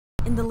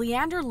In the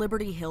Leander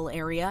Liberty Hill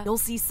area, you'll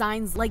see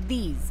signs like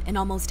these in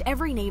almost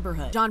every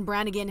neighborhood. John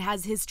Brannigan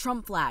has his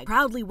Trump flag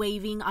proudly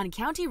waving on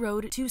County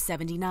Road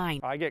 279.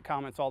 I get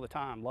comments all the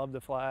time. Love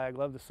the flag,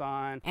 love the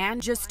sign.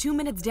 And just 2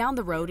 minutes down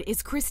the road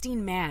is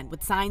Christine Mann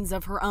with signs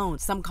of her own.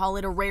 Some call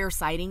it a rare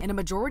sighting in a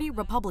majority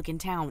Republican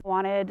town.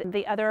 Wanted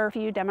the other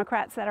few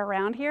Democrats that are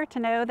around here to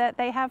know that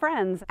they have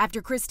friends.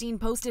 After Christine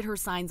posted her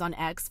signs on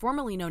X,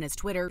 formerly known as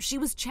Twitter, she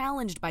was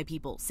challenged by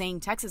people saying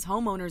Texas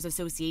Homeowners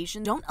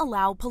Association don't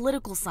allow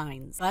political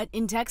signs. But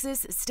in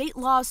Texas, state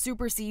law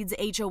supersedes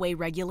HOA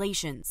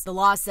regulations. The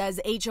law says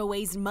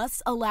HOAs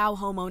must allow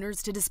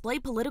homeowners to display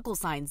political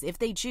signs if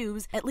they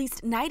choose at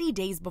least 90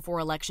 days before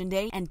Election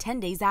Day and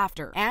 10 days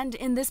after. And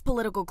in this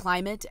political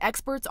climate,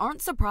 experts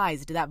aren't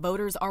surprised that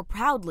voters are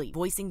proudly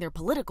voicing their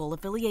political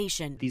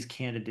affiliation. These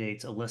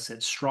candidates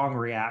elicit strong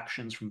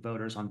reactions from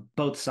voters on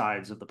both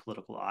sides of the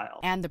political aisle.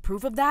 And the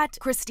proof of that?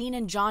 Christine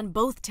and John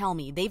both tell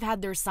me they've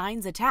had their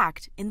signs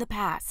attacked in the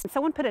past.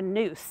 Someone put a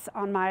noose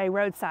on my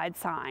roadside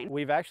sign.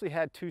 We've actually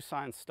had 2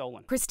 signs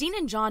stolen. Christine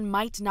and John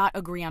might not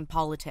agree on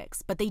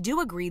politics, but they do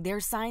agree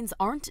their signs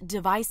aren't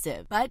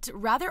divisive, but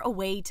rather a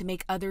way to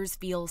make others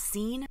feel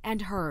seen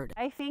and heard.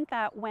 I think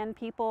that when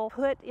people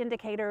put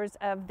indicators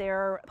of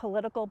their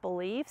political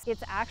beliefs,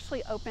 it's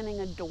actually opening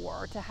a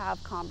door to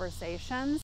have conversations.